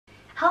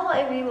Hello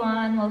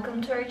everyone,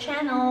 welcome to our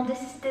channel.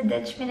 This is the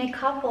Dutch Pinay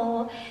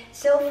couple.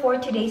 So for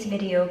today's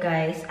video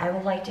guys, I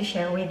would like to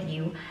share with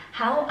you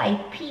how I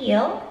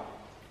peel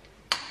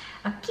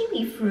a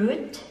kiwi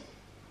fruit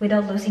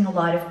without losing a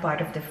lot of part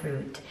of the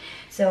fruit.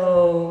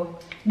 So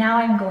now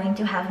I'm going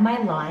to have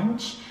my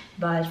lunch,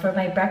 but for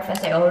my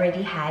breakfast I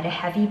already had a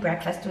heavy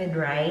breakfast with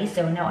rice.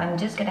 So now I'm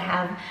just gonna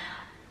have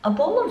a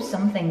bowl of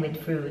something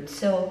with fruit.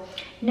 So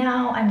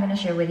now I'm gonna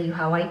share with you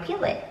how I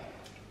peel it.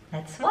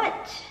 Let's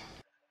watch.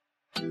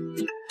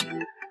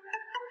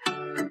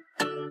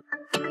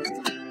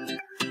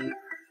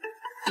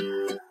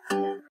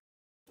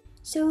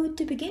 So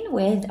to begin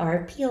with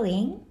our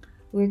peeling,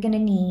 we're gonna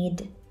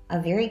need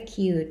a very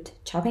cute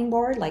chopping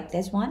board like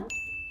this one,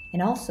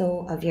 and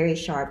also a very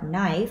sharp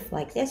knife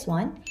like this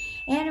one,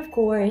 and of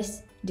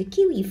course the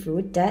kiwi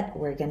fruit that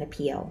we're gonna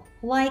peel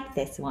like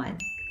this one.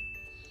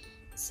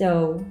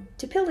 So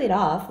to peel it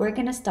off, we're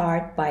gonna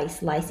start by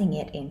slicing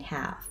it in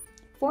half.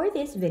 For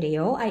this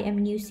video, I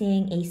am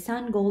using a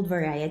sun gold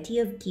variety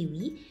of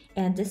kiwi,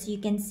 and as you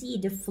can see,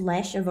 the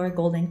flesh of our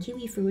golden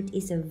kiwi fruit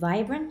is a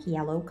vibrant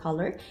yellow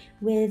color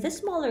with a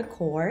smaller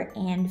core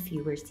and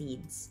fewer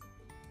seeds.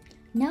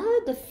 Now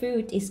that the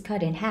fruit is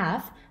cut in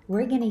half,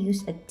 we're gonna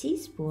use a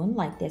teaspoon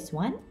like this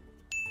one,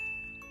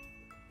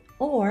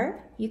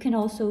 or you can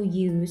also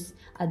use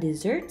a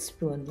dessert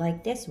spoon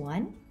like this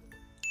one,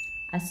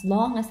 as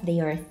long as they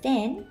are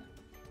thin.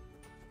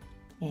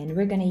 And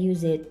we're gonna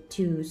use it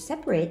to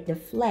separate the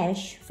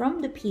flesh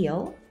from the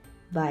peel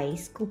by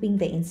scooping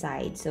the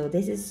inside. So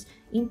this is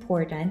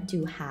important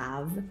to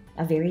have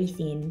a very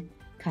thin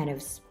kind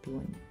of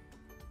spoon.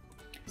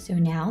 So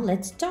now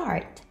let's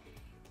start.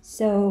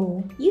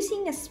 So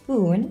using a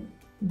spoon,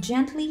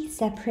 gently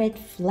separate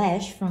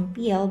flesh from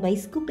peel by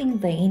scooping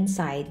the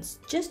insides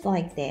just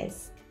like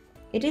this.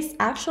 It is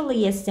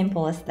actually as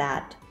simple as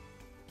that.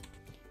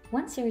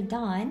 Once you're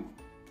done,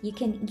 you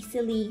can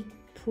easily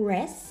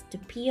press the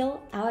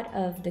peel out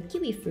of the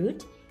kiwi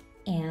fruit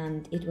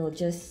and it will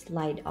just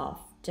slide off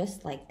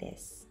just like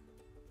this.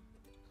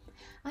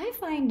 I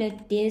find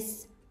that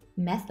this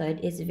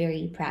method is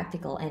very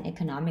practical and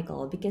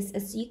economical because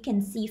as you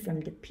can see from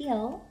the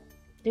peel,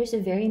 there's a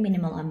very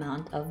minimal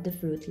amount of the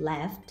fruit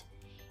left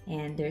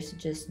and there's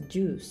just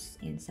juice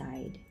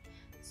inside.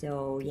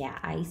 So yeah,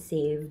 I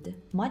saved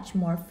much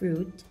more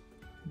fruit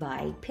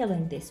by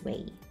peeling this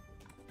way.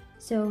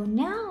 So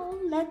now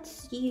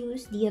let's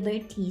use the other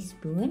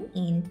teaspoon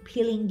in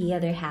peeling the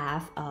other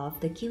half of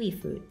the kiwi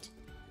fruit.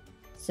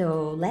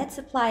 So let's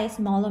apply a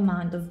small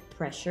amount of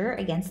pressure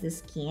against the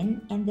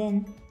skin and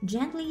then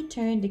gently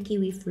turn the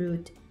kiwi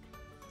fruit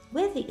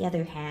with the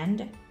other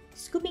hand,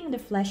 scooping the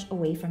flesh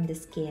away from the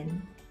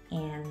skin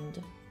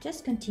and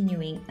just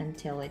continuing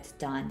until it's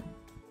done.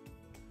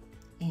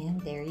 And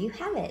there you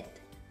have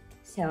it.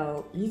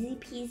 So easy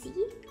peasy,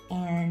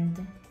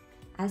 and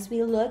as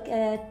we look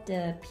at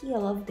the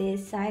peel of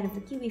this side of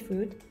the kiwi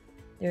fruit,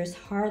 there's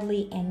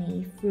hardly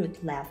any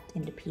fruit left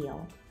in the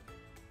peel.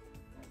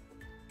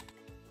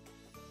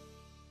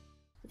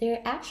 There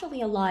are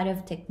actually a lot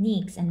of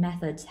techniques and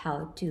methods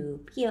how to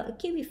peel a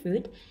kiwi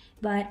fruit,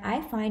 but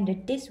I find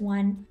that this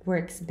one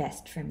works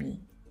best for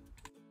me.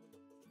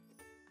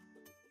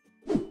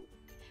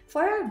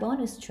 For our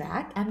bonus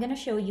track, I'm gonna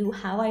show you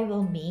how I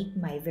will make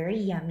my very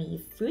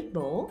yummy fruit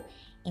bowl,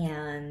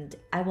 and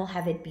I will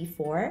have it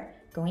before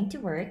going to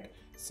work.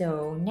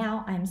 So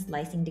now I'm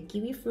slicing the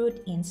kiwi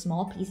fruit in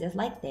small pieces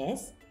like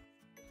this.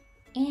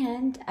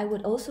 And I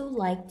would also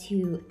like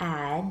to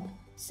add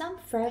some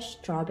fresh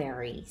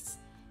strawberries.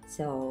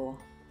 So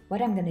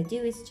what I'm gonna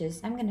do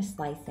is I'm gonna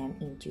slice them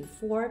into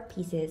 4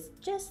 pieces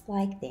just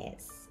like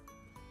this.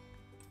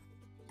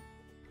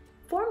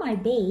 For my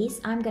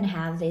base, I'm gonna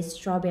have this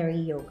strawberry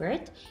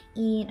yogurt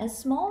in a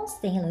small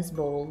stainless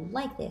bowl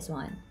like this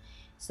one.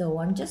 So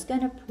I'm just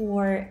gonna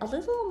pour a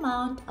little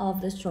amount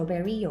of the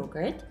strawberry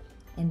yogurt,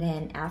 and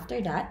then after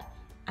that,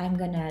 I'm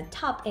gonna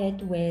top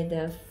it with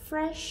the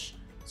fresh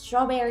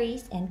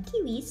strawberries and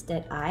kiwis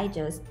that I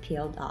just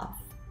peeled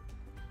off.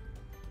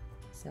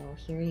 So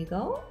here you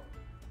go.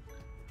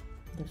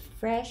 The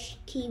fresh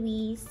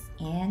kiwis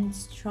and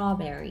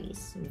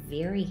strawberries,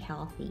 very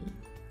healthy.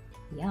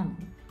 Yum.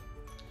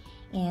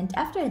 And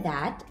after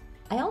that,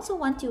 I also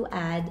want to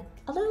add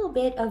a little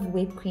bit of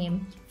whipped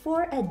cream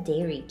for a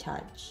dairy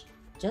touch.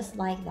 Just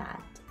like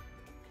that.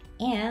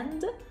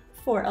 And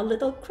for a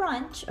little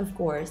crunch, of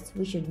course,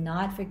 we should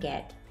not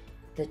forget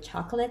the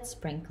chocolate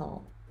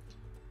sprinkle.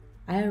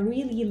 I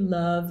really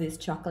love this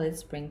chocolate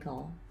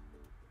sprinkle.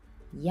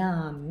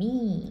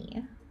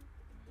 Yummy!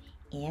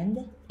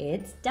 And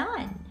it's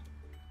done.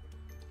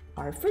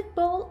 Our fruit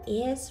bowl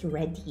is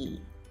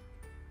ready.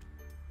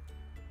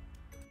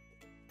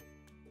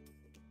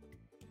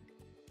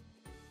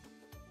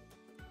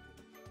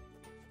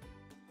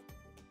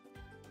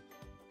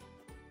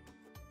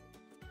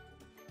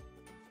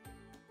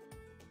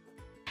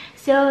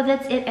 So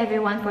that's it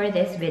everyone for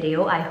this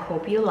video. I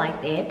hope you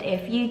liked it.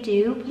 If you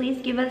do,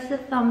 please give us a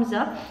thumbs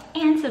up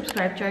and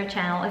subscribe to our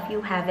channel if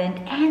you haven't,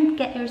 and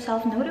get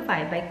yourself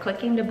notified by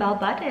clicking the bell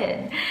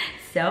button.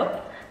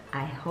 So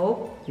I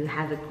hope you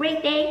have a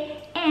great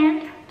day,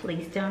 and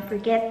please don't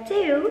forget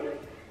to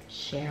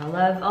share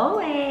love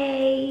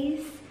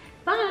always.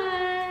 Bye!